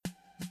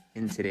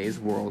In today's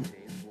world,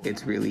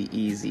 it's really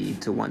easy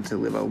to want to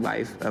live a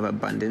life of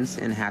abundance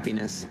and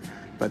happiness,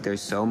 but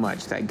there's so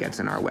much that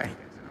gets in our way.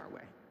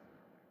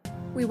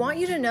 We want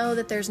you to know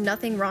that there's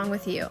nothing wrong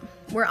with you.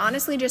 We're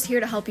honestly just here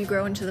to help you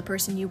grow into the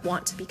person you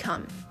want to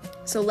become.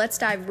 So let's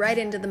dive right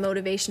into the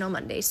Motivational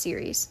Monday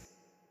series.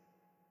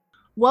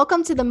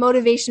 Welcome to the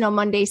Motivational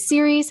Monday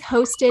series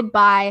hosted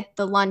by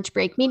the Lunch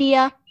Break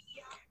Media.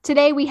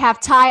 Today we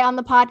have Ty on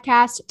the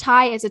podcast.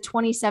 Ty is a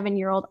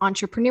 27-year-old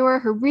entrepreneur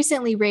who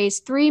recently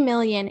raised $3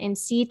 million in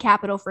seed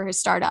capital for his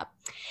startup.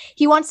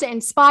 He wants to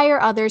inspire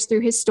others through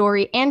his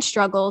story and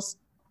struggles.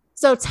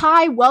 So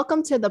Ty,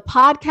 welcome to the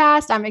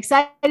podcast. I'm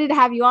excited to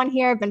have you on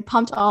here. I've been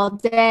pumped all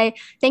day.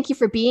 Thank you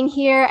for being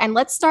here. And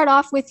let's start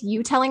off with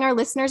you telling our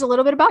listeners a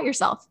little bit about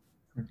yourself.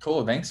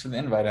 Cool. Thanks for the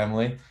invite,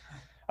 Emily.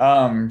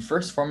 First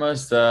and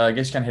foremost, I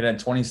guess you kind of hit at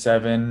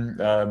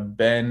 27.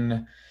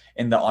 Been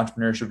in the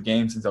entrepreneurship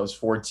game since I was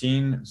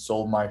 14.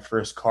 Sold my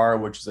first car,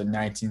 which was a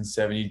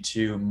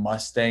 1972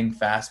 Mustang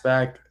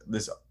Fastback,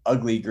 this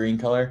ugly green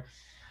color.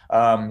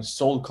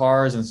 Sold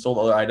cars and sold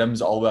other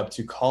items all the way up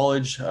to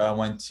college.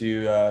 Went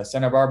to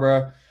Santa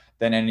Barbara,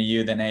 then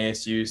NAU, then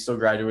ASU, still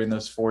graduating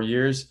those 4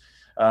 years.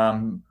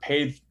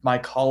 Paid my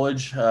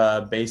college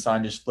based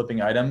on just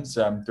flipping items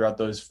throughout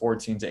those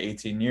 14 to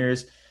 18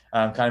 years.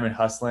 Kind of been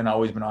hustling,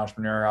 always been an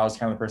entrepreneur. I was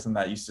kind of the person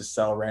that used to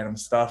sell random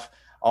stuff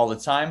all the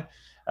time.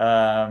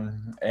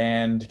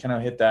 And kind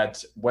of hit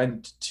that,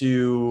 went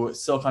to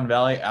Silicon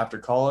Valley after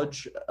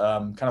college,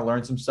 kind of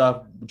learned some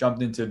stuff,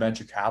 jumped into a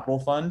venture capital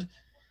fund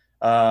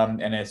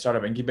and a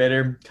startup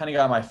incubator, kind of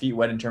got my feet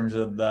wet in terms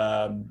of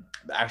the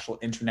actual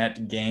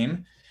internet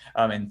game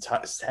and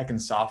tech and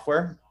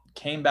software.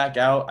 Came back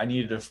out. I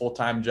needed a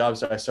full-time job,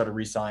 so I started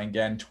reselling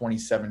again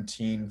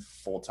 2017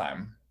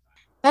 full-time.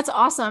 That's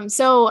awesome.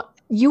 So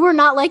you were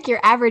not like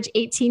your average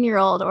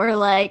 18-year-old or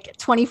like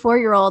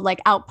 24-year-old, like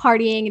out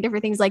partying and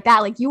different things like that.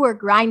 Like you were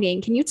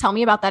grinding. Can you tell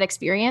me about that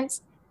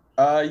experience?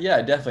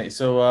 Yeah, definitely.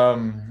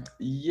 So,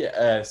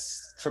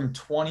 yes, from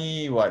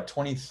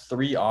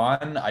 23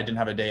 on, I didn't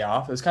have a day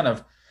off. It's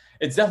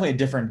definitely a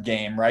different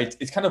game, right?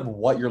 It's kind of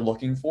what you're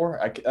looking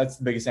for. That's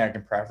the biggest thing I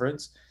can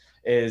preference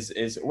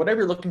is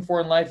whatever you're looking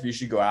for in life, you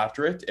should go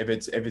after it. If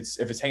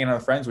it's hanging out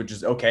with friends, which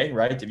is okay,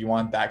 right? If you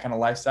want that kind of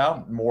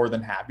lifestyle, more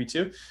than happy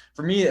to.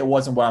 For me, it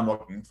wasn't what I'm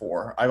looking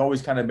for. I've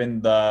always kind of been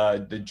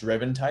the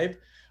driven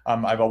type.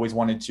 I've always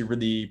wanted to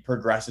really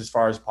progress as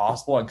far as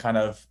possible and kind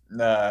of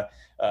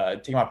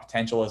take my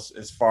potential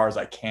as far as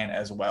I can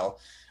as well.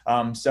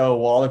 So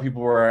while other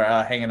people were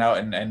hanging out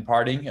and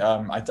partying,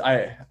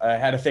 I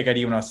had a fake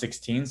ID when I was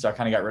 16, so I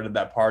kind of got rid of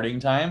that partying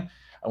time.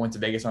 I went to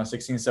Vegas when I was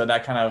 16, so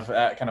that kind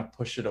of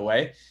pushed it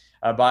away.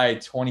 By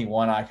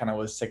 21, I kind of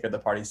was sick of the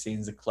party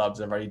scenes, the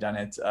clubs. I've already done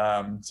it.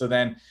 So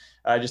then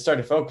I just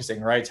started focusing,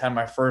 right? Had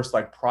my first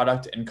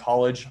product in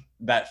college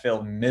that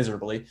failed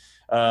miserably.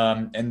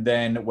 And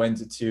then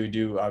went to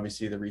do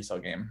obviously the resale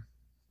game.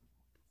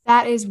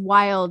 That is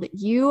wild.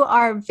 You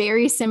are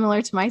very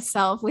similar to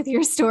myself with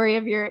your story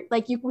of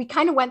we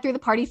kind of went through the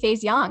party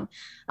phase young.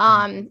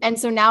 And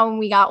so now when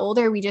we got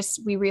older,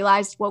 we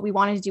realized what we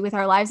wanted to do with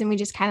our lives and we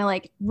just kind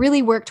of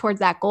really work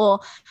towards that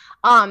goal.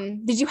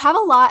 Did you have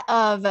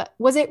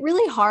was it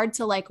really hard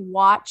to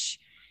watch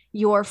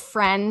your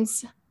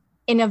friends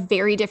in a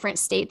very different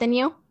state than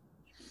you?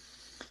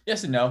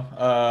 Yes and no.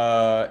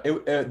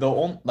 The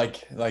only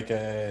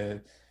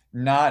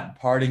not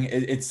partying.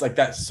 It's like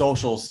that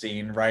social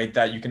scene, right?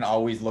 That you can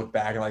always look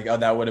back and oh,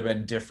 that would have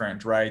been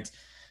different, right?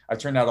 I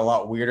turned out a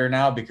lot weirder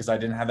now because I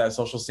didn't have that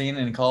social scene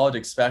in college,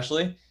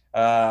 especially.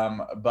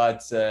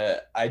 But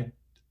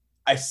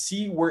I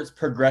see where it's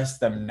progressed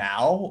them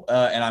now,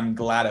 and I'm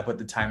glad I put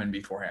the time in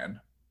beforehand.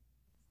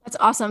 That's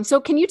awesome.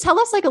 So can you tell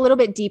us a little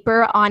bit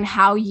deeper on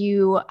how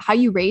you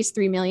raised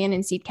 3 million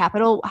in seed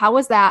capital? How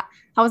was that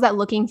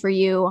looking for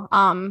you?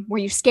 Were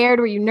you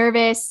scared? Were you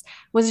nervous?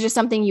 Was it just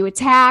something you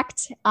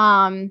attacked?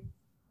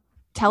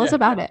 Tell us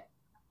about it.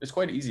 It's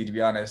quite easy, to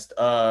be honest.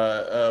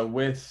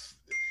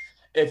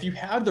 If you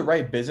have the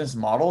right business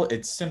model,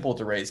 it's simple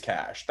to raise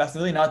cash. That's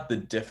really not the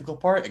difficult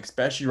part,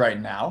 especially right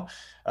now.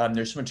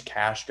 There's so much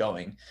cash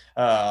going.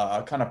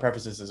 I'll kind of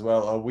preface this as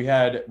well. We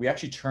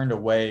actually turned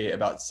away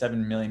about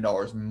 $7 million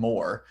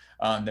more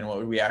than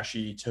what we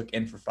actually took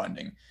in for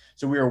funding.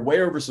 So we were way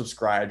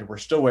oversubscribed. We're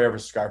still way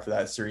oversubscribed for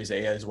that Series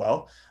A as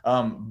well.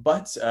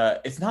 But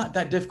it's not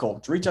that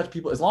difficult to reach out to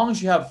people as long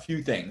as you have a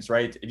few things,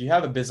 right? If you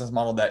have a business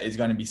model that is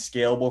going to be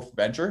scalable for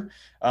venture,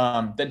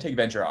 then take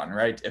venture on,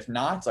 right? If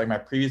not, my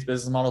previous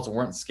business models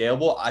weren't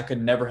scalable, I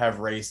could never have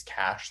raised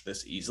cash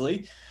this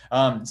easily.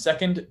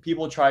 Second,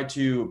 people try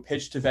to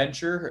pitch to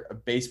venture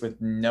based with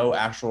no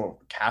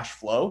actual cash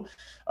flow.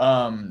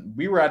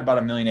 We were at about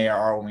 $1 million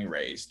ARR when we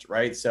raised,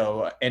 right?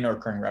 So annual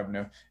recurring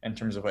revenue in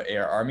terms of what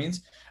ARR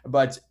means.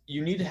 But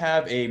you need to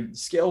have a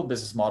scalable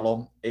business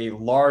model, a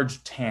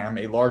large TAM,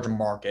 a large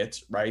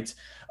market, right?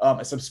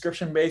 A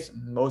subscription base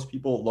most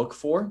people look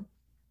for,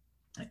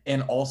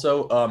 and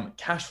also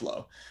cash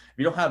flow.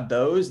 you don't have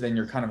those, then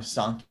you're kind of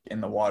sunk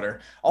in the water.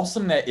 Also,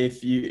 something that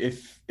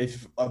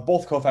if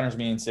both co-founders,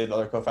 me and say the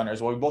other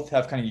co-founders, well, we both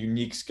have kind of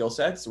unique skill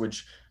sets,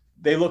 which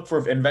they look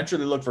for in venture.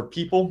 They look for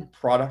people,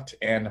 product,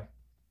 and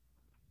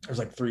there's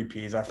like three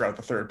P's. I forgot what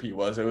the third P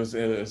was. It was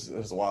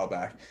a while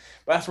back,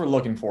 but that's what we're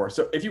looking for.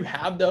 So if you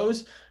have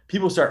those,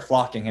 people start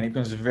flocking, and it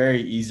becomes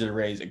very easy to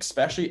raise,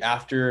 especially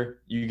after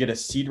you get a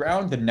seed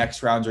round. The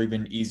next rounds are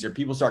even easier.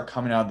 People start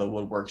coming out of the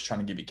woodworks trying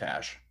to give you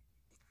cash.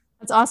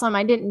 That's awesome.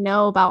 I didn't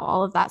know about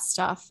all of that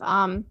stuff.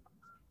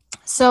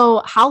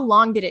 So how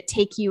long did it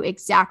take you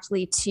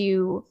exactly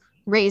to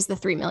raise the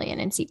 3 million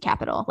in seed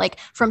capital, like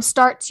from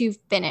start to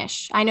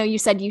finish? I know you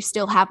said you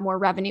still have more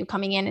revenue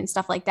coming in and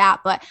stuff like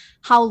that, but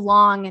how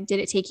long did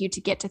it take you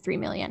to get to 3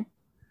 million?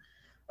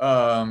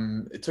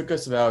 It took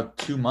us about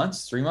 2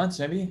 months, 3 months,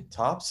 maybe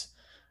tops.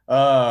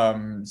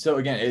 So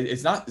again,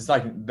 it's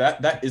like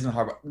that isn't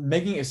hard.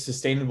 Making a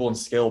sustainable and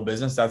scalable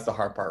business, that's the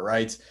hard part,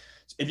 right?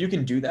 If you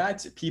can do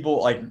that,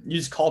 people like you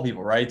just call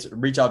people, right?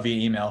 Reach out via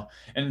email,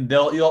 and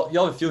you'll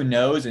have a few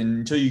no's, and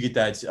until you get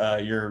that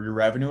your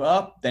revenue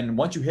up. Then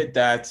once you hit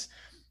that,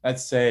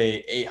 let's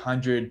say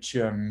 800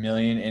 to a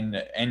million in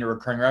annual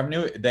recurring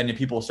revenue, then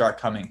people start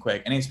coming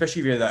quick, and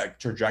especially if you have that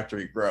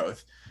trajectory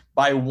growth.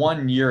 By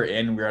 1 year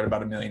in, we're at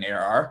about a million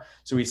ARR,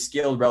 so we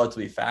scaled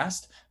relatively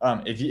fast.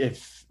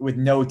 If with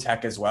no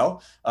tech as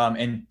well,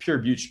 and pure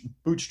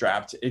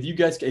bootstrapped, if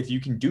you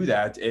can do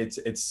that,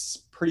 it's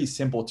pretty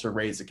simple to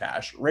raise the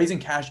cash. Raising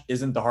cash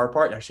isn't the hard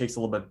part. It actually takes a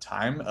little bit of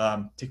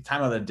time, take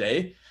time out of the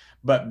day,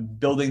 but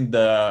building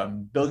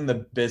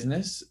the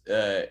business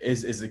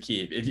is the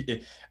key.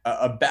 If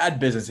a bad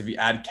business, if you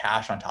add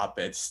cash on top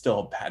of it, it's still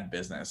a bad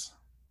business.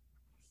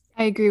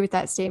 I agree with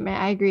that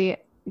statement. I agree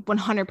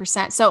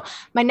 100%. So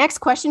my next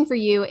question for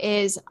you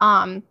is,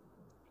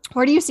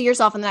 where do you see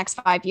yourself in the next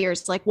 5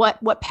 years? Like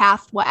what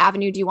path, what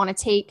avenue do you want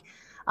to take?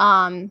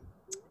 And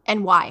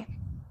why?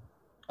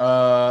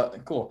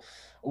 Cool.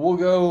 We'll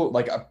go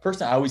like a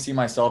person. I always see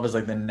myself as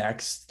like the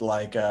next,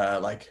 like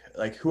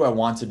who I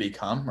want to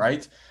become.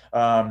 Right.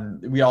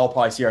 We all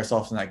probably see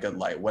ourselves in that good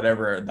light,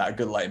 whatever that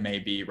good light may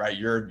be, right?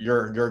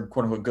 Your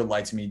quote unquote good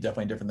light to me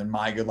definitely different than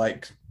my good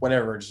light,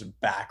 whatever, just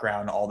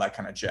background, all that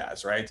kind of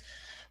jazz, right?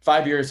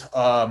 5 years,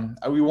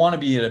 we want to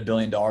be at $1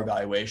 billion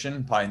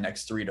valuation, probably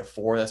next 3 to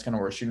 4. That's kind of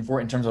what we're shooting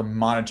for in terms of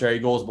monetary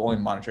goals, but only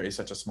monetary is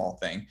such a small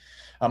thing.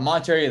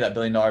 Monetary, that $1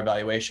 billion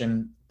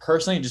valuation,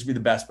 personally, just be the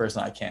best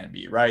person I can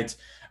be, right?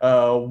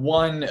 Try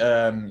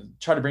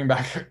to bring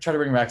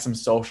back some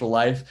social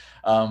life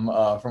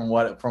from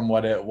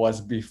what it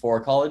was before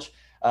college,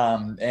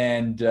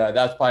 and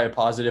that's probably a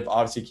positive.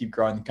 Obviously, keep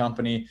growing the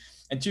company,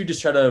 and two,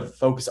 just try to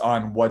focus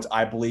on what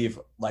I believe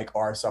like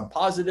are some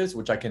positives,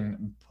 which I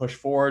can push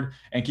forward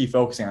and keep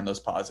focusing on those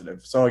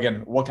positives. So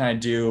again, what can I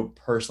do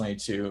personally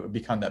to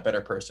become that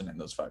better person in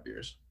those 5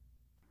 years?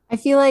 I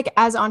feel like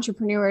as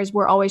entrepreneurs,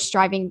 we're always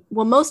striving.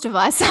 Well, most of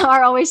us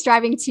are always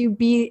striving to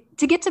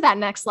get to that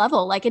next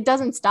level. Like it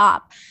doesn't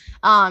stop.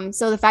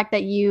 So the fact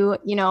that you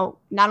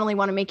not only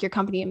want to make your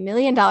company $1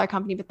 million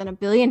company, but then $1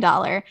 billion,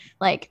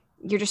 like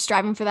you're just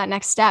striving for that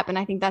next step. And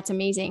I think that's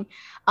amazing.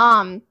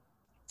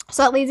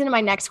 So that leads into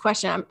my next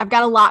question. I've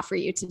got a lot for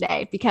you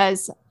today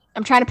because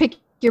I'm trying to pick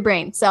your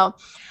brain. So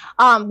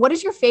what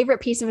is your favorite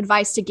piece of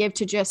advice to give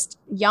to just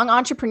young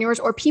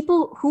entrepreneurs or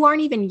people who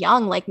aren't even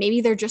young? Like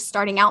maybe they're just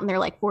starting out in their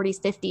like 40s,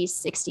 50s,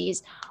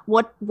 60s.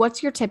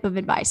 What's your tip of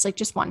advice? Like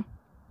just one.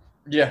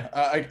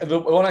 Yeah, the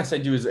one I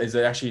sent you is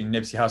actually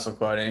Nipsey Hussle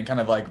quote, and it kind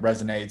of like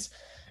resonates.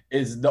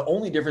 Is the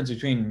only difference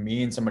between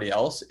me and somebody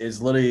else is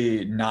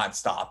literally not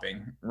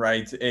stopping,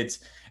 right? It's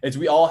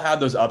we all have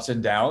those ups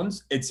and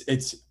downs.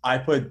 It's I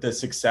put the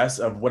success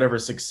of whatever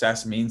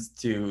success means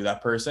to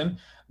that person.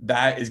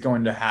 That is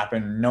going to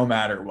happen no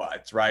matter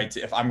what, right?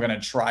 If I'm going to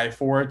try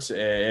for it,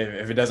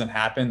 if it doesn't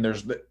happen,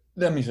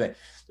 let me say,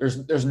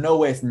 there's no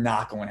way it's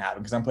not going to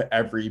happen because I'm put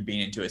every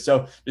bean into it.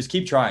 So just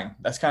keep trying.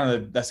 That's kind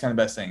of the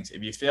best things.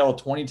 If you fail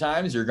 20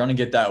 times, you're going to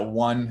get that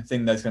one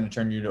thing that's going to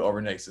turn you to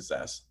overnight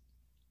success.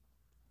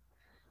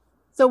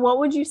 So what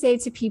would you say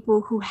to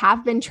people who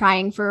have been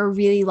trying for a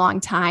really long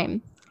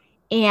time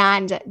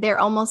and they're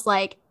almost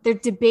like they're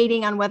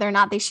debating on whether or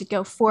not they should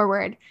go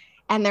forward,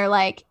 and they're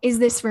like, is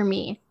this for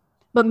me?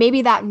 But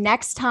maybe that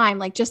next time,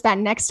 like just that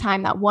next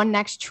time, that one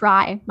next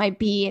try might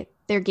be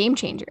their game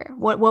changer.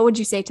 What would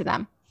you say to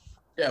them?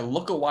 Yeah,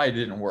 look at why it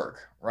didn't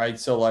work, right?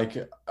 So like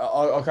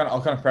I'll kind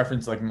of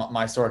preference like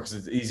my story because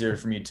it's easier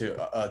for me to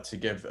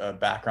give a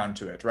background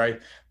to it,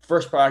 right?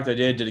 First product I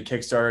did a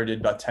Kickstarter,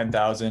 did about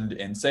 10,000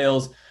 in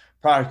sales.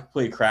 Product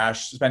completely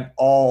crashed. Spent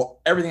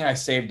everything I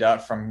saved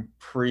up from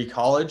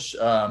pre-college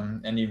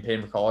and even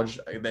paying for college.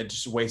 That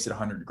just wasted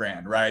 100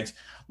 grand, right?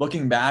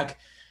 Looking back,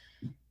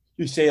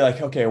 you say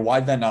like, okay,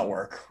 why did that not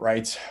work,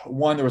 right?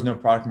 One, there was no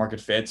product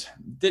market fit,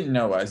 didn't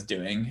know what I was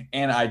doing.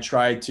 And I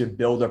tried to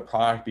build a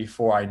product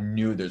before I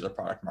knew there's a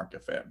product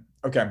market fit.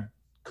 Okay,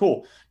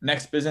 cool.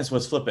 Next business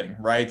was flipping,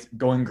 right?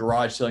 Going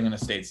garage selling and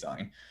estate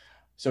selling.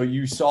 So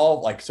you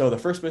saw so the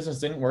first business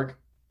didn't work.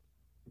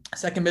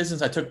 Second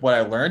business, I took what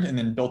I learned and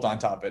then built on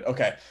top of it.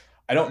 Okay,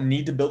 I don't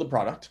need to build a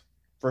product.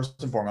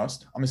 first and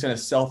foremost. I'm just going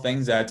to sell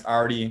things that I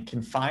already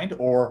can find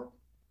or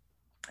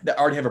that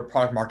already have a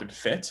product market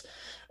fit.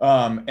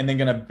 And then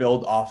going to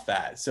build off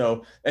that.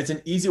 So that's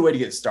an easy way to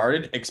get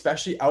started,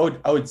 especially I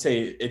would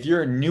say if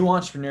you're a new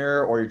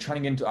entrepreneur or you're trying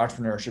to get into the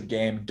entrepreneurship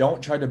game,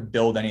 don't try to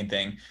build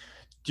anything.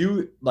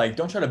 Don't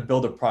try to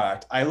build a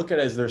product. I look at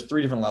it as there's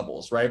 3 different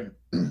levels, right?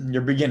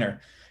 You're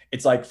beginner.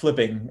 It's like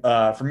flipping.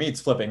 For me,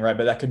 it's flipping, right?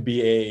 But that could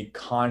be a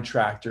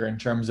contractor in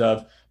terms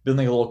of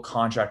building a little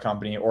contract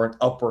company or an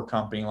Upwork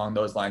company along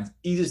those lines.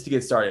 Easiest to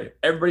get started.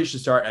 Everybody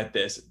should start at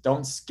this.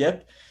 Don't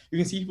skip. You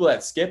can see people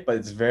that skip, but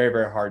it's very,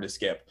 very hard to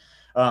skip.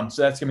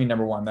 So that's gonna be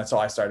number 1. That's how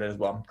I started as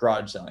well,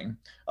 garage selling.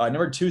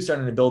 Number 2,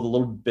 starting to build a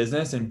little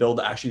business and build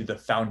actually the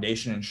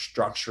foundation and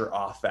structure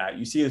off that.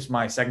 You see this,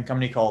 my second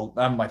company called,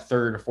 my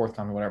third or fourth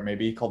company, whatever it may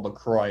be, called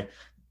LaCroix.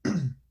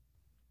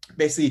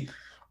 Basically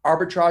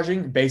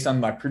arbitraging based on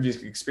my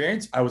previous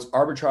experience. I was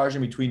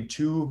arbitraging between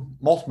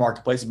multiple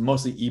marketplaces,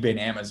 mostly eBay and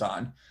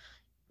Amazon.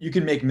 You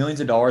can make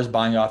millions of dollars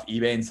buying off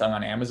eBay and selling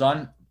on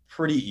Amazon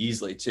pretty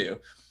easily too.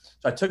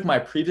 So I took my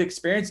previous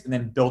experience and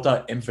then built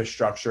out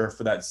infrastructure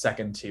for that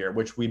second tier,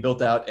 which we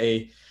built out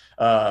a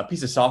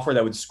piece of software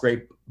that would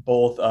scrape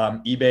both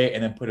eBay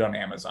and then put it on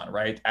Amazon,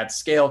 right? At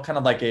scale, kind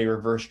of like a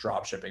reverse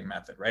drop shipping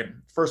method, right?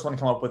 First one to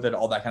come up with it,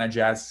 all that kind of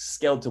jazz,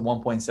 scaled to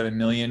 1.7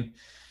 million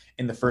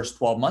in the first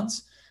 12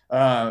 months.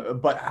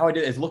 But how I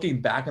did is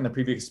looking back on the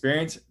previous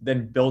experience,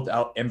 then built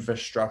out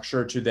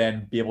infrastructure to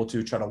then be able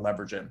to try to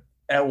leverage it.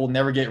 It will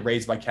never get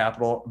raised by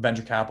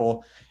venture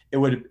capital.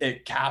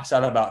 It caps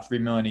out at about 3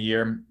 million a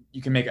year.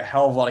 You can make a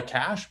hell of a lot of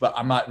cash, but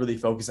I'm not really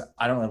focused.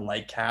 I don't really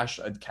like cash.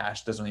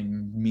 Cash doesn't really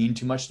mean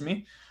too much to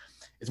me.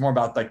 It's more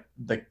about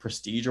like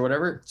prestige or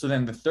whatever. So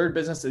then the third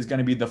business is going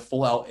to be the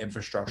full out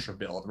infrastructure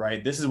build,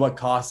 right? This is what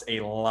costs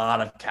a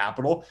lot of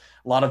capital,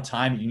 a lot of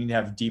time. You need to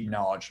have deep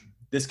knowledge.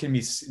 This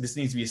needs to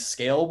be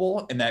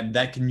scalable, and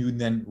that can you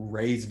then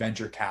raise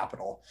venture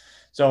capital.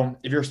 So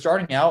if you're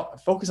starting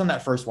out, focus on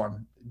that first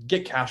one,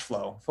 get cash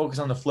flow, focus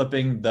on the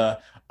flipping, the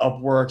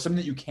Upwork, something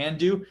that you can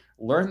do,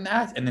 learn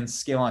that, and then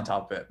scale on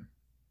top of it.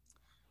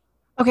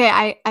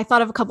 Okay, I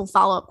thought of a couple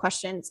follow-up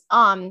questions.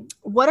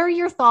 What are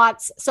your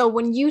thoughts? So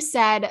when you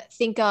said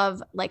think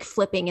of like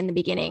flipping in the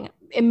beginning,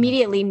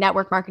 immediately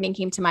network marketing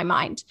came to my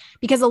mind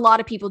because a lot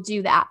of people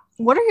do that.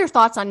 What are your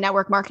thoughts on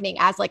network marketing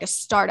as like a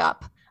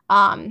startup?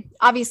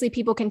 Obviously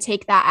people can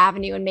take that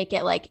avenue and make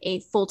it like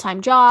a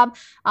full-time job.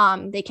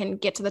 They can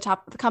get to the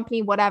top of the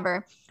company,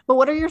 whatever. But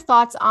what are your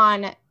thoughts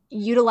on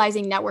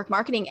utilizing network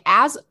marketing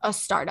as a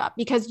startup?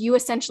 Because you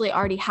essentially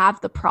already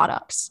have the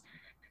products.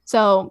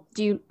 So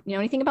do you know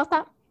anything about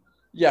that?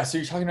 Yeah. So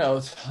you're talking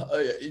about,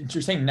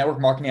 you're saying network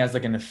marketing as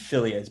like an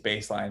affiliate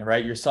baseline,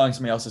 right? You're selling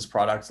somebody else's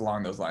products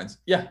along those lines.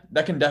 Yeah,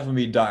 that can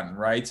definitely be done,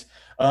 right?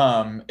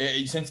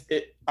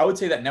 I would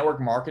say that network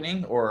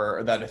marketing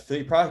or that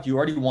affiliate product, you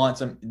already want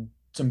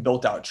some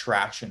built out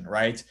traction,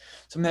 right?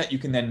 Something that you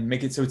can then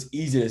make it so it's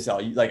easy to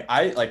sell.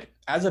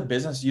 As a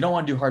business, you don't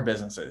want to do hard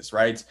businesses,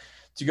 right?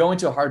 To go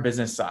into a hard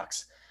business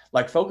sucks.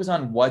 Like focus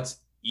on what's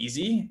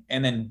easy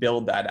and then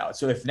build that out.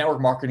 So if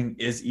network marketing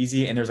is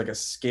easy and there's like a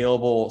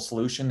scalable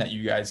solution that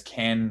you guys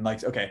can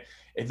okay,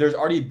 if there's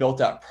already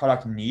built out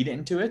product need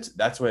into it,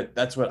 that's what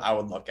I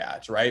would look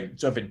at, right?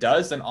 So if it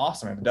does, then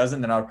awesome. If it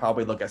doesn't, then I would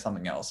probably look at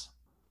something else.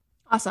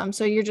 Awesome.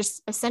 So you're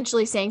just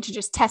essentially saying to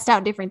just test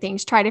out different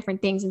things, try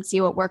different things and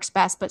see what works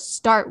best, but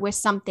start with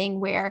something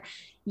where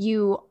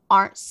you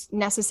aren't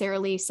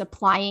necessarily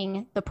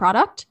supplying the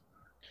product.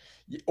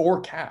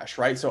 Or cash,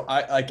 right? So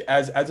I like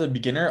as a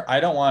beginner, I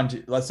don't want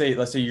to, let's say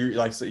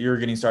you're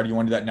getting started, you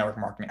want to do that network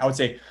marketing. I would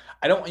say,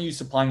 I don't want you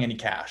supplying any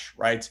cash,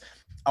 right?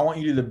 I want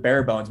you to do the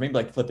bare bones, maybe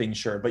like flipping,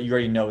 sure, but you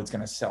already know it's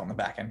going to sell in the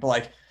back end. But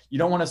like, you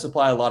don't want to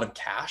supply a lot of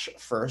cash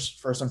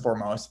first and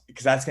foremost,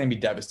 because that's going to be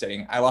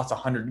devastating. I lost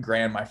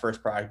 $100,000 my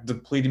first product,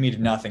 depleted me to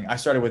nothing. I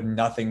started with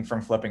nothing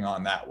from flipping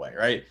on that way,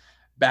 right?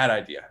 Bad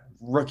idea,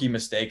 rookie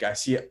mistake. I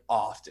see it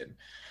often.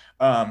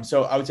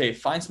 So I would say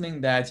find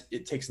something that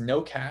it takes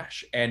no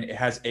cash and it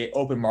has an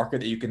open market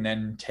that you can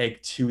then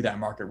take to that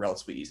market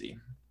relatively easy.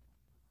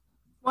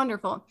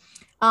 Wonderful.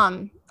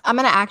 I'm going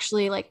to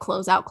actually like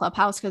close out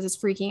Clubhouse because it's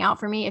freaking out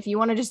for me. If you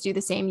want to just do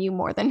the same, you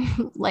more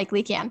than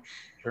likely can.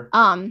 Sure.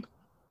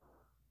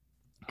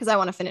 Because I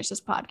want to finish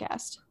this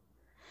podcast.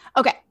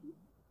 Okay.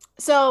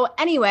 So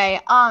anyway,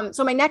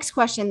 so my next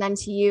question then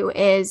to you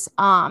is,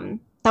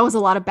 that was a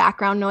lot of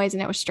background noise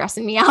and it was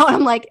stressing me out.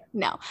 I'm like,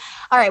 no.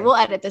 All right, we'll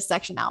edit this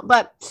section out.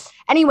 But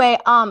anyway,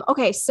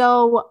 okay.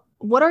 So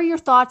what are your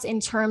thoughts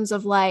in terms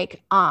of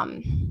like,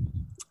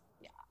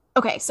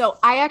 okay. So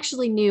I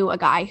actually knew a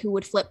guy who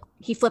would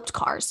flipped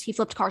cars. He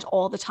flipped cars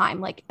all the time.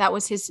 Like that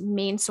was his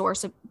main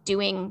source of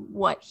doing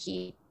what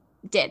he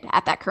did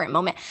at that current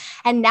moment.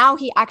 And now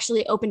he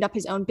actually opened up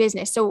his own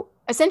business. So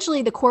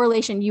essentially the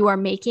correlation you are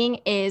making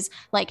is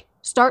like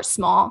start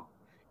small,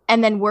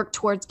 and then work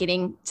towards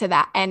getting to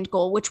that end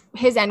goal, which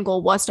his end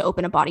goal was to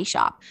open a body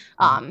shop.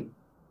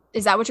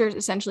 Is that what you're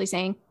essentially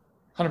saying?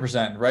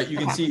 100%, right? You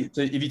can Okay. see,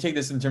 so if you take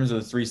this in terms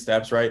of the 3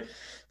 steps, right?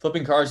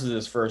 Flipping cars is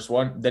his first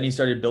one. Then he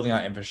started building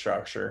out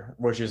infrastructure,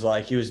 which is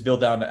like he was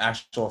built out an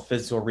actual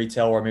physical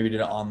retail or maybe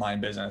did an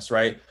online business,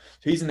 right?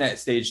 So he's in that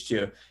stage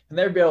two. And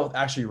they'll be able to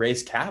actually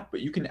raise cap,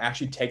 but you can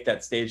actually take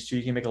that stage two.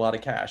 You can make a lot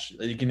of cash.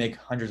 You can make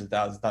hundreds of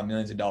thousands, if not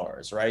millions of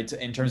dollars, right?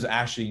 In terms of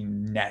actually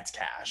net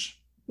cash.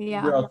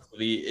 Yeah.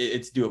 Relatively,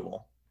 it's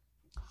doable.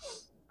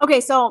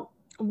 Okay, so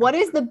what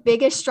is the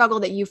biggest struggle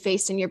that you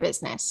faced in your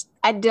business?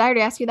 Did I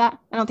already ask you that?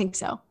 I don't think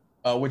so.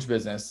 Which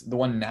business? The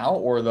one now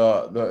or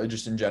the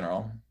just in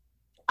general?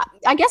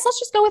 I guess let's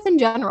just go with in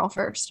general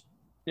first.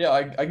 Yeah,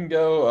 I can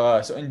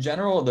go. So in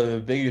general,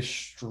 the biggest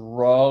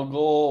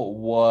struggle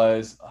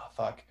was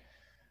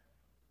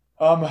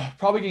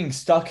probably getting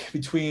stuck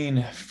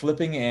between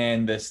flipping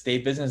and the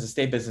state business. The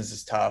state business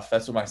is tough.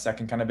 That's what my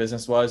second kind of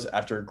business was.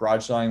 After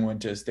garage selling,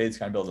 went to states,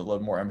 kind of built a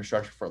little more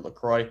infrastructure for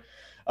LaCroix.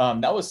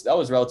 That was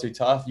relatively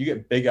tough. You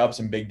get big ups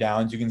and big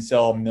downs. You can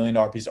sell $1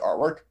 million piece of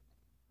artwork,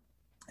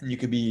 and you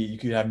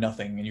could have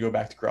nothing, and you go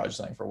back to garage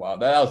selling for a while.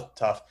 That was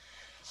tough.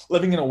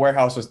 Living in a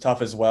warehouse was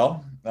tough as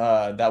well.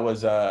 Did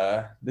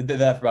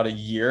that for about a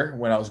year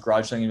when I was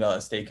garage selling about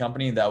a state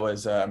company. That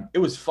was it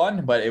was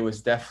fun, but it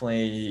was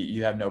definitely,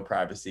 you have no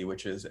privacy,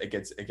 which is it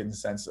gets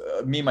sense.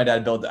 Me and my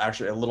dad built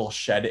actually a little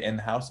shed in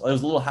the house. It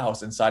was a little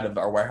house inside of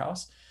our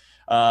warehouse.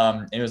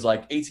 It was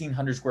like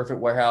 1,800 square foot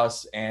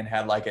warehouse and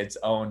had like its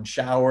own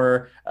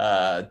shower,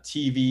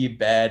 TV,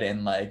 bed,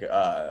 and like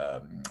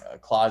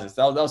closets.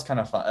 That was kind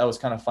of fun. That was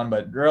kind of fun,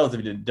 but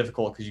relatively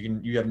difficult because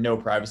you have no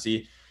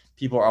privacy.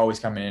 People are always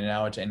coming in and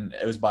out, and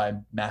it was by a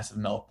massive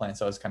milk plant.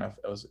 So it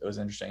was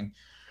interesting.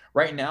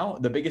 Right now,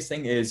 the biggest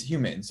thing is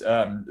humans.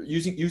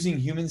 Using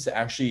humans to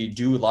actually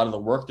do a lot of the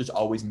work. There's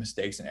always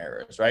mistakes and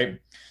errors,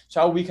 right? So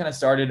how we kind of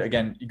started,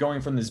 again,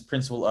 going from this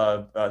principle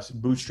of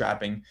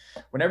bootstrapping.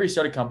 Whenever you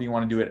start a company, you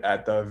want to do it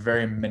at the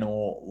very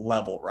minimal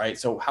level, right?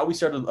 So how we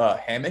started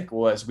Hammock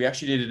was we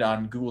actually did it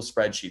on Google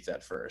spreadsheets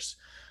at first.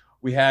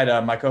 We had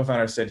my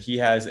co-founder said he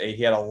had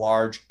a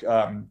large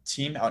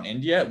team out in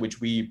India, which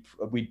we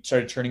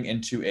started turning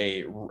into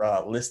a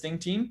listing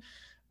team.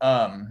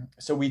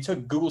 So we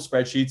took Google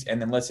spreadsheets,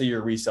 and then let's say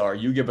you're a reseller,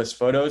 you give us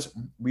photos,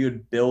 we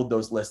would build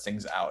those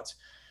listings out.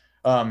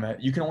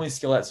 You can only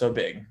scale that so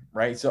big,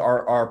 right? So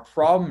our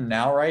problem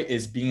now, right,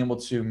 is being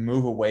able to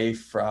move away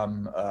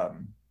from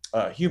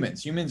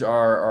humans. Humans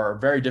are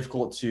very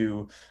difficult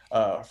to,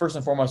 first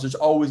and foremost, there's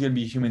always going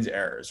to be humans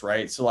errors,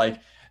 right? So like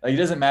it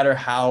doesn't matter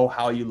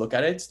how you look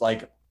at it.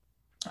 Like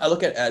I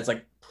look at it as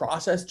like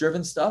process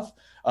driven stuff.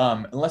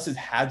 Unless it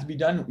had to be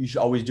done, you should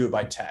always do it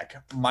by tech.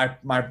 My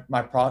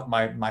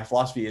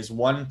philosophy is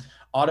 1,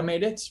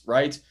 automate it,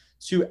 right?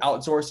 2,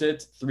 outsource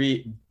it.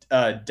 3,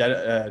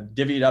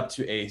 divvy it up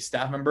to a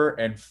staff member,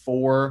 and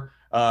 4,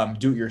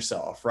 do it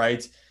yourself,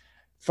 right?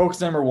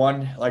 Focus number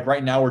 1, like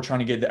right now we're trying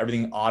to get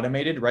everything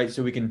automated, right?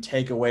 So we can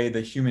take away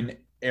the human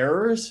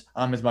errors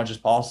as much as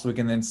possible. So we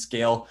can then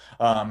scale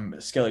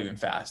even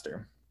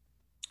faster.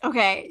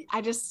 Okay,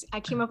 I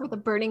came up with a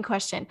burning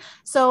question.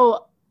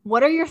 So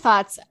what are your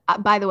thoughts?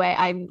 By the way,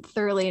 I'm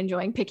thoroughly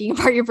enjoying picking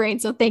apart your brain.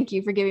 So thank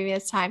you for giving me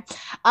this time.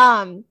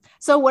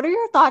 So what are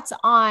your thoughts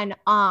on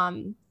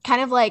kind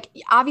of like,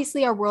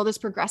 obviously our world is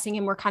progressing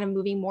and we're kind of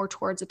moving more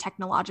towards a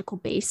technological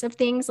base of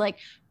things, like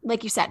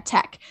you said,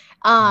 tech.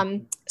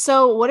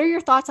 So what are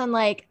your thoughts on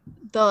like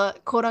the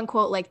quote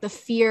unquote, like the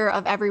fear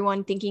of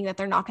everyone thinking that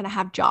they're not going to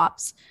have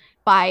jobs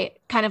by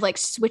kind of like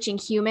switching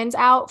humans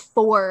out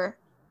for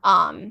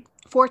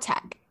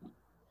tech?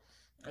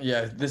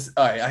 Yeah,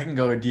 I can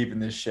go deep in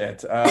this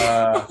shit.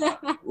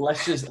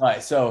 Let's just, all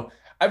right, so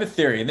I have a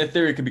theory, and the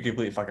theory could be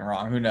completely fucking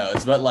wrong. Who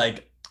knows? But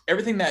like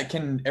everything that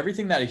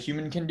a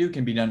human can do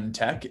can be done in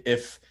tech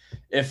if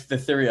the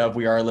theory of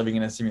we are living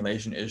in a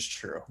simulation is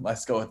true.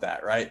 Let's go with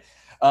that, right?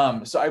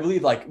 So I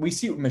believe like we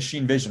see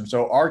machine vision.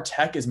 So our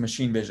tech is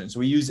machine vision. So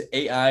we use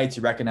AI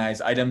to recognize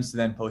items to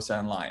then post it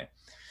online.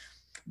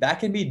 That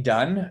can be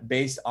done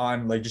based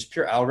on like just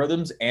pure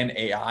algorithms and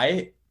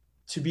AI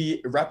to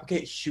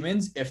replicate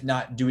humans, if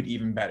not do it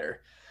even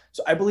better.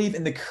 So I believe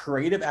in the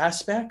creative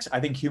aspects, I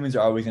think humans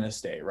are always going to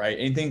stay, right?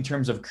 Anything in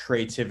terms of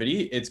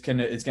creativity, it's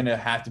gonna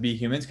have to be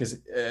humans, because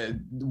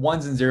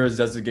ones and zeros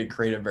doesn't get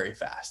creative very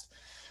fast.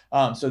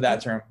 So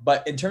that term.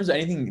 But in terms of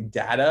anything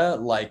data,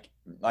 like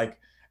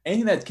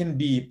anything that's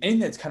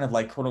kind of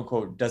like quote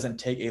unquote doesn't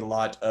take a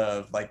lot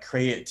of like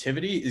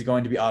creativity is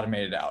going to be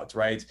automated out,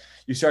 right?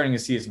 You're starting to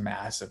see this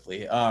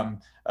massively.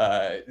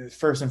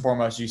 First and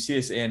foremost, you see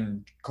this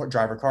in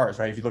driver cars,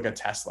 right? If you look at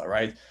Tesla,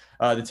 right?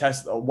 The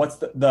Tesla,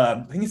 what's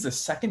I think it's the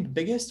second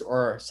biggest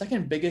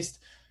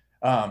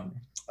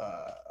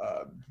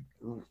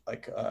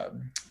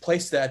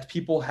place that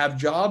people have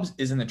jobs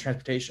is in the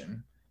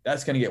transportation.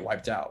 That's going to get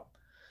wiped out.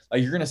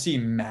 Like you're going to see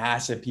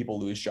massive people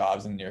lose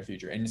jobs in the near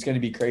future, and it's going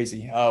to be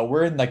crazy.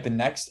 We're in like the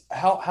next,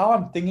 how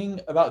I'm thinking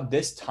about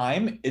this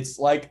time, it's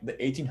like the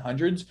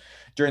 1800s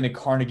during the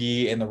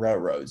Carnegie and the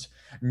railroads.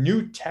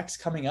 New tech's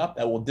coming up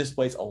that will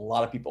displace a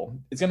lot of people.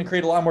 It's going to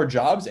create a lot more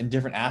jobs in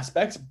different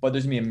aspects, but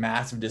there's going to be a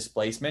massive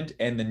displacement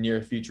in the near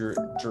future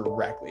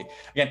directly.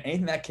 Again,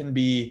 anything that can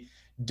be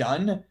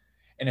done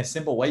in a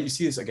simple way. You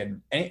see this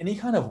again, any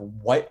kind of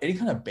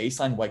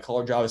baseline white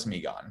collar job is gonna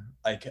be gone.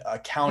 Like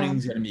accounting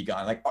is gonna be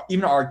gone. Like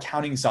even our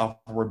accounting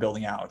software we're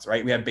building out,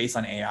 right? We have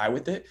baseline AI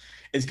with it.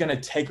 It's gonna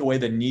take away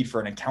the need for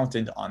an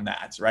accountant on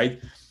that,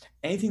 right?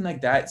 Anything like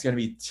that is going to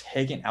be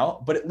taken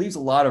out, but it leaves a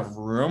lot of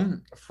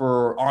room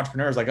for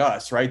entrepreneurs like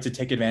us, right, to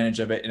take advantage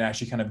of it and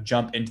actually kind of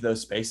jump into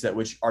those spaces that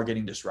which are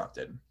getting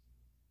disrupted.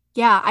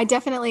 Yeah, I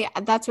definitely,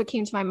 that's what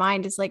came to my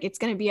mind is like, it's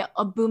going to be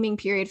a booming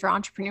period for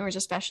entrepreneurs,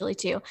 especially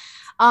too.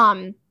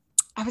 I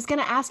was going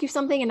to ask you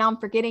something and now I'm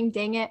forgetting,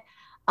 dang it.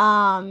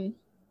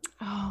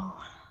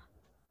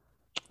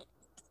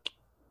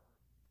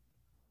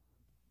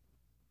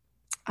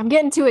 I'm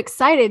getting too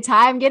excited,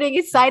 Ty. I'm getting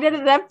excited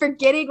and I'm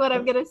forgetting what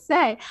I'm going to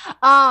say.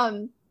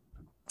 I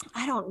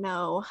don't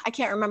know. I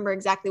can't remember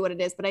exactly what it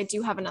is, but I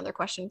do have another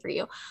question for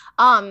you.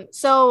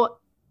 So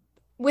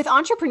with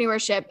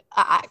entrepreneurship,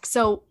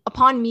 so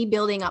upon me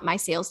building up my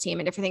sales team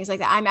and different things like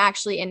that, I'm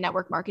actually in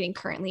network marketing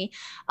currently.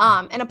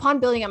 And upon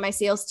building up my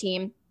sales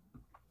team,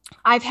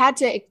 I've had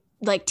to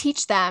like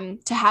teach them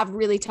to have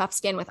really tough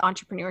skin with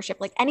entrepreneurship.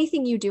 Like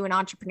anything you do in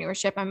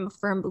entrepreneurship, I'm a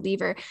firm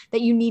believer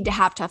that you need to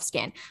have tough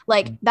skin.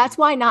 Like that's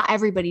why not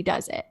everybody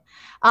does it.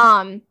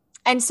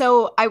 And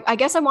so I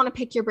guess I want to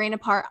pick your brain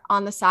apart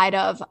on the side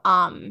of,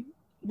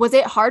 was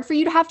it hard for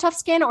you to have tough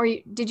skin, or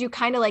did you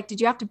kind of like,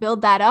 did you have to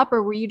build that up,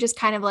 or were you just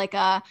kind of like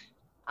I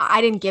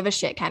didn't give a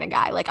shit kind of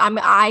guy? Like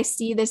I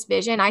see this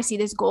vision, I see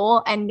this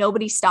goal and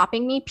nobody's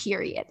stopping me,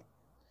 period.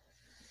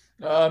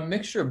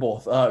 Mixture of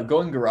both.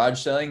 Going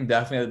garage selling,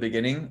 definitely at the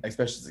beginning,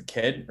 especially as a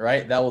kid,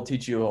 right? That will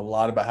teach you a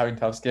lot about having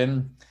tough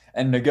skin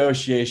and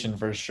negotiation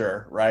for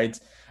sure, right?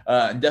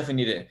 Definitely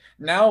need it.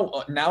 Now,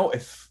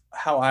 if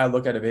how I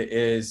look at it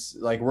is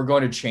like we're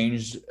going to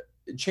change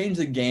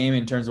the game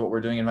in terms of what we're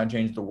doing and if I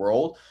change the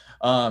world.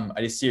 I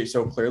just see it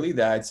so clearly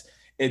that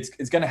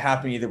it's going to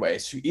happen either way.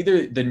 So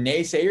either the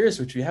naysayers,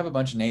 which we have a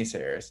bunch of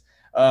naysayers,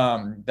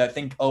 that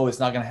think, oh, it's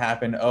not going to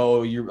happen.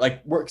 Oh, you're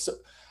like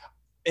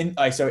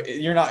so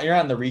you're not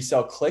on the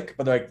resale click,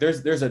 but like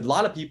there's a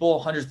lot of people,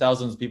 hundreds of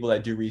thousands of people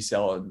that do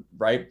resell,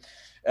 right?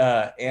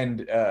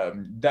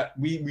 That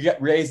we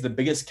raise the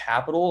biggest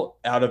capital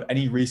out of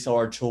any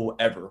reseller tool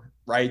ever,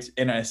 right?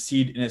 In a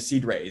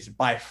seed raise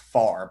by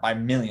far, by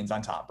millions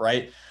on top,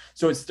 right?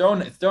 So it's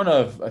thrown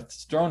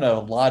a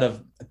lot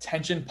of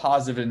attention,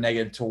 positive and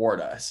negative, toward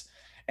us.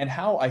 And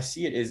how I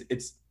see it is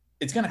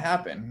it's going to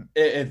happen.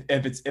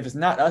 If it's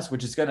not us,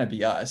 which is going to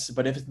be us,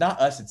 but if it's not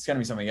us, it's going to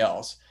be something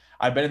else.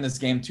 I've been in this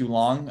game too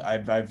long.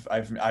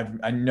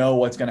 I know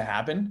what's going to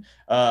happen.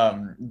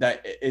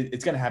 That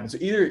it's going to happen. So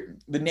either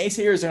the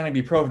naysayers are going to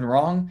be proven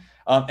wrong,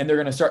 and they're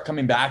going to start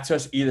coming back to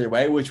us either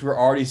way, which we're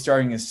already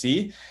starting to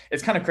see.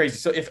 It's kind of crazy.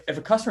 So if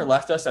a customer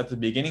left us at the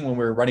beginning when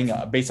we were running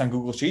based on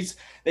Google Sheets,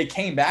 they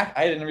came back.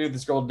 I had an interview with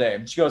this girl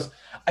today. She goes,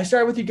 "I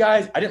started with you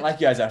guys. I didn't like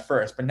you guys at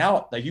first, but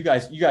now like you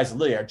guys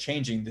literally are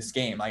changing this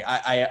game. Like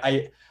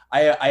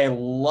I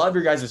love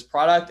your guys'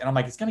 product, and I'm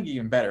like, it's going to get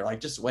even better. Like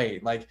just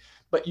wait. Like."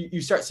 But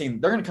you start seeing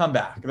they're going to come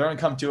back. They're going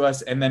to come to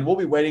us, and then we'll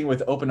be waiting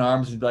with open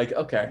arms and be like,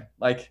 okay,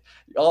 like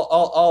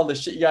all the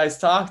shit you guys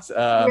talked.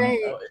 Right.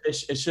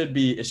 It should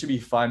be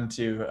fun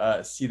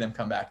to see them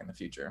come back in the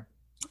future.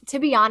 To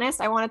be honest,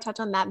 I want to touch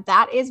on that.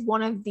 That is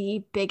one of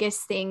the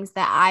biggest things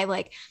that I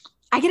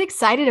get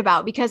excited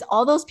about, because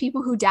all those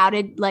people who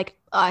doubted like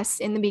us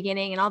in the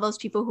beginning and all those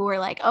people who were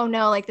like, oh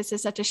no, like this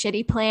is such a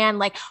shitty plan.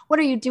 Like, what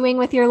are you doing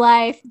with your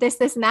life?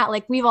 This and that.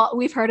 Like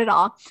we've heard it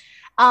all.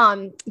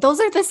 Those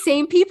are the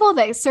same people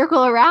that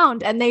circle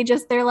around and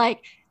they're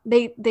like,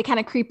 they kind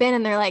of creep in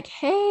and they're like,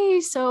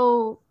 hey,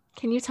 so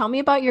can you tell me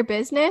about your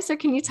business, or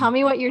can you tell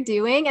me what you're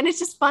doing? And it's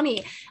just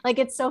funny. Like,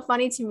 it's so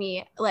funny to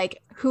me,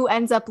 like who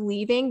ends up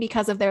leaving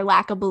because of their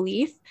lack of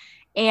belief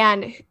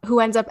and who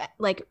ends up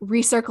like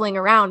recircling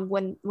around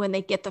when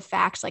they get the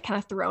facts, like kind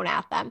of thrown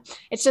at them.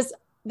 It's just,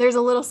 there's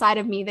a little side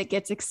of me that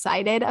gets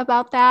excited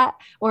about that,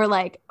 or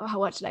like, oh,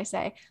 what should I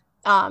say?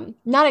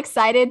 Not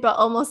excited, but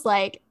almost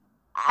like,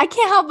 I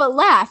can't help but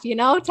laugh,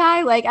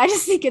 Ty, like, I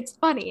just think it's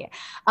funny.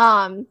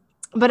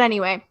 But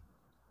anyway,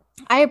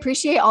 I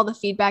appreciate all the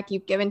feedback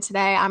you've given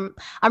today. I'm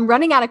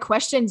running out of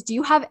questions. Do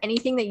you have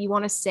anything that you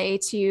want to say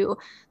to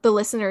the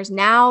listeners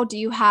now? Do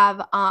you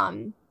have,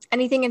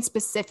 anything in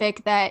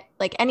specific that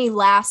like any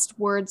last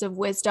words of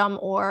wisdom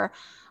or,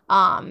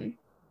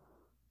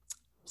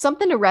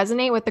 something to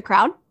resonate with the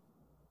crowd?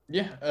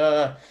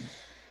 Yeah.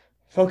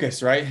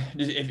 Focus, right?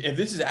 If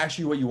this is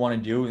actually what you want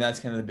to do, and that's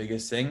kind of the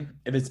biggest thing,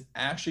 if it's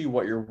actually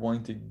what you're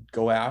willing to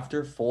go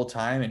after full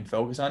time and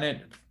focus on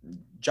it,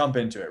 jump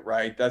into it,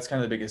 right? That's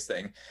kind of the biggest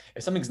thing.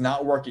 If something's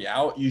not working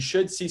out, you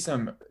should see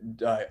some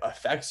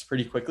effects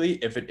pretty quickly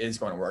if it is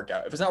going to work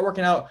out. If it's not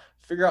working out,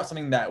 figure out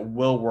something that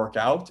will work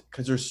out,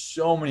 because there's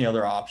so many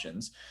other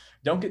options.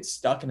 Don't get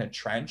stuck in a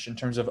trench in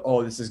terms of,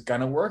 oh, this is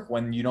going to work,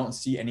 when you don't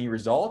see any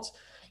results.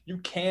 You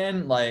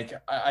can, like,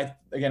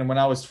 again, when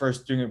I was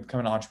first becoming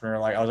an entrepreneur,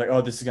 like I was like, oh,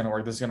 this is going to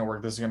work. This is going to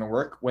work. This is going to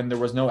work. When there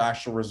was no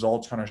actual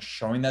results kind of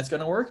showing that's going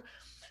to work,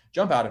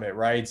 jump out of it,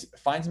 right?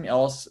 Find something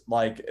else.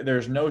 Like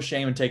there's no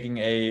shame in taking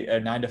a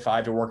 9 to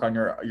 5 to work on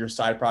your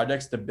side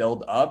projects to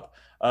build up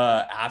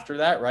after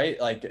that, right?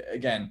 Like,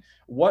 again,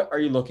 what are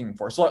you looking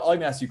for? So let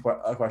me ask you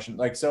a question.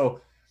 Like,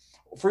 so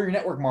for your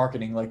network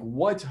marketing, like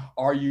what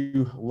are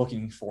you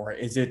looking for?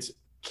 Is it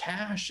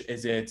cash?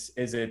 Is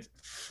it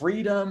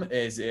freedom?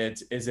 Is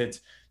it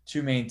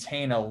to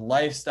maintain a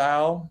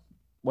lifestyle?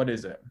 What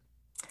is it?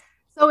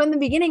 So in the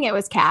beginning, it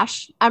was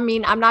cash. I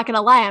mean, I'm not going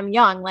to lie. I'm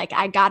young. Like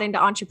I got into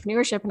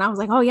entrepreneurship and I was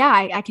like, oh yeah,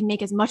 I can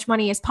make as much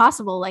money as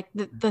possible. Like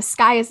the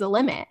sky is the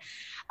limit.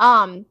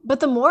 But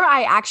the more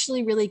I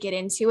actually really get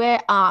into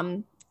it,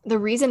 the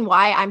reason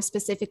why I'm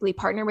specifically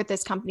partnered with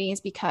this company is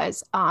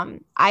because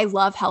I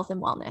love health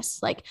and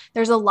wellness. Like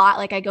there's a lot,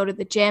 like I go to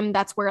the gym.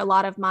 That's where a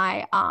lot of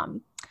my,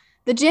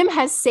 the gym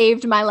has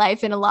saved my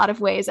life in a lot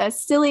of ways,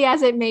 as silly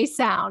as it may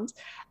sound.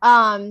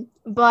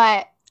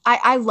 But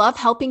I love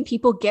helping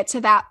people get to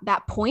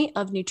that point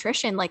of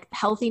nutrition, like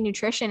healthy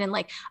nutrition, and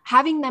like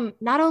having them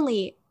not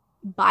only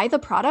buy the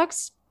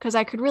products, because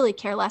I could really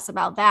care less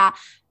about that,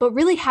 but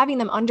really having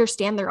them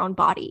understand their own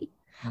body.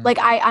 Mm-hmm. Like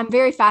I'm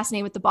very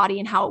fascinated with the body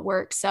and how it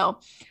works. So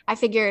I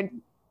figured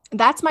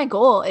that's my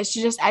goal, is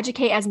to just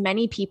educate as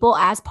many people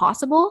as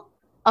possible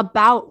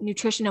about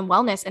nutrition and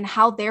wellness and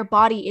how their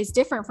body is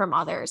different from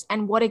others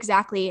and what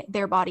exactly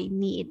their body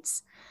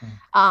needs.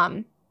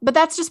 Mm-hmm. But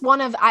that's just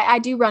one of, I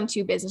do run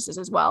 2 businesses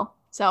as well.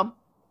 So,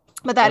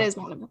 but that is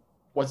one of them.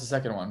 What's the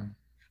second one?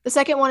 The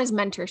second one is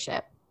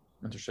mentorship.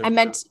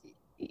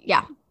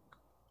 Yeah.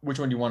 Which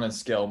one do you want to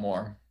scale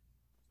more?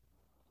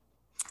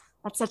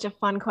 That's such a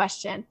fun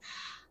question.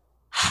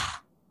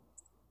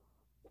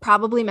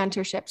 Probably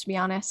mentorship, to be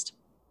honest.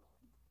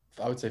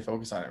 I would say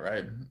focus on it,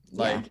 right?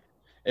 Like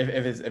if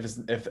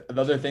the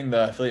other thing,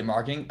 the affiliate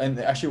marketing, and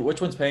actually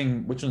which one's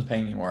paying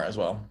you more as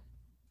well?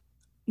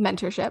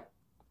 Mentorship.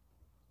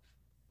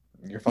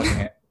 You're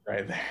fucking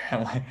right there.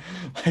 I'm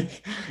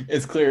like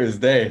it's clear as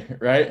day,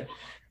 right?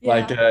 Yeah.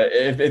 Like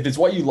if it's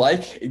what you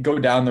like, go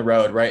down the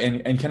road, right?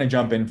 And kind of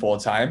jump in full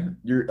time.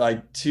 You're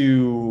like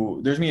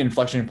there's me an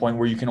inflection point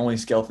where you can only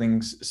scale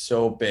things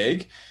so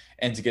big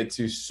and to get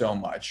to so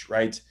much,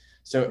 right?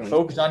 So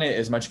focus on it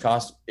as much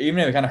cost, even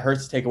if it kind of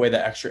hurts to take away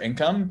the extra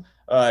income,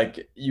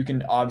 you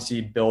can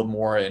obviously build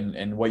more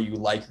and what you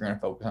like, you're going to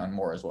focus on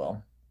more as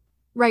well.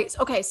 Right.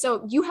 Okay.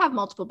 So you have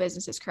multiple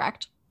businesses,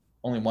 correct?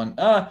 Only one.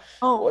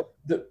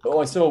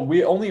 So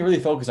we only really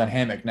focus on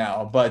Hammock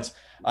now, but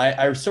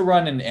I still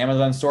run an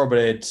Amazon store, but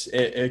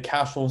it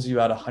cash flows you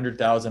about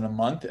 $100,000 a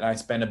month, and I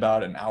spend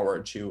about an hour or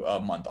 2 a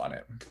month on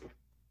it.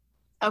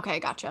 Okay,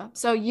 gotcha.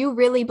 So you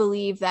really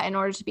believe that in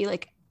order to be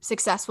like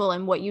successful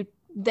in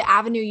the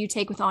avenue you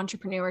take with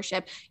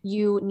entrepreneurship,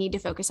 you need to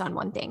focus on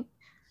one thing.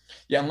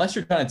 Yeah, unless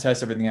you're trying to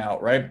test everything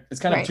out, right?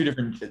 It's kind of 2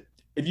 different.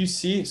 If you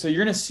see, so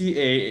you're going to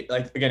see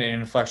an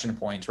inflection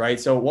point, right?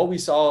 So what we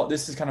saw,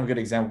 this is kind of a good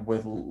example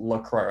with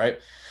LaCroix, right?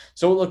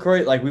 So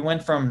LaCroix, like we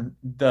went from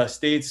the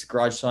States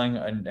garage selling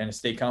and a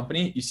state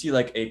company, you see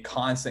like a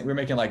constant, we're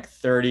making like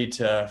 30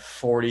 to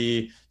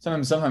 40,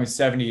 sometimes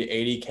 70 to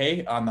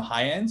 80K on the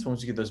high ends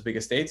once you get those big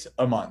estates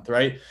a month,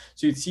 right?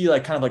 So you'd see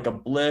like kind of like a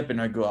blip and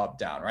it go up,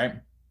 down, right?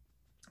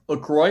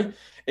 LaCroix,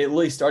 it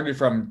really started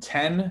from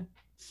 10,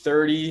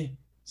 30,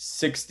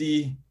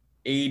 60,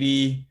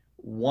 80,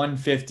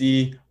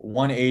 150,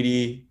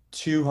 180,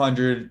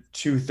 200,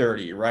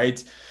 230,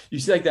 right? You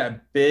see like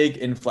that big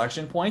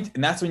inflection point,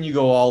 and that's when you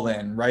go all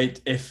in, right?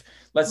 If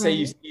let's say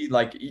you see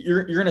like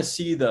you're gonna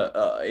see the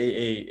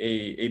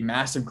a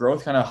massive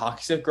growth, kind of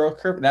hockey stick growth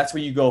curve, and that's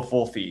when you go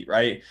full feet,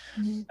 right?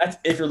 Mm-hmm. That's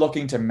if you're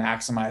looking to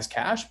maximize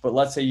cash. But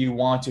let's say you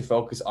want to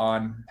focus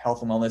on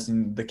health and wellness,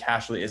 and the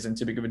cash really isn't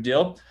too big of a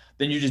deal.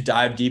 Then you just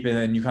dive deep and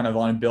then you kind of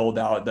want to build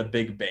out the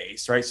big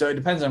base, right? So it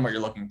depends on what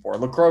you're looking for.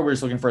 LaCroix, we're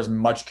just looking for as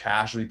much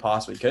cash as we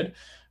possibly could.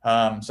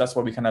 So that's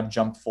why we kind of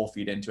jumped full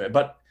feet into it.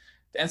 But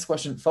to answer the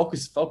question,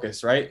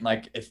 focus, right?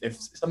 Like if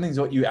something's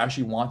what you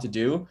actually want to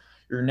do,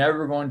 you're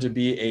never going to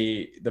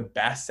be the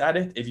best at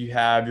it if you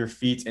have your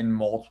feet in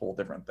multiple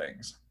different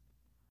things.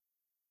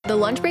 The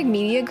Lunch Break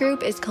Media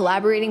Group is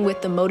collaborating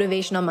with the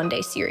Motivational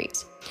Monday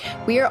series.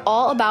 We are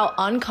all about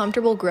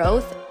uncomfortable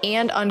growth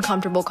and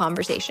uncomfortable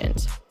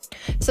conversations.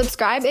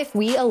 Subscribe if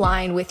we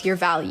align with your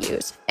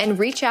values, and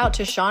reach out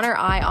to Sean or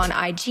I on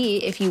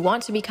IG if you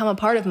want to become a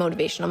part of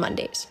Motivational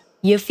Mondays.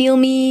 You feel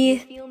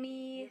me?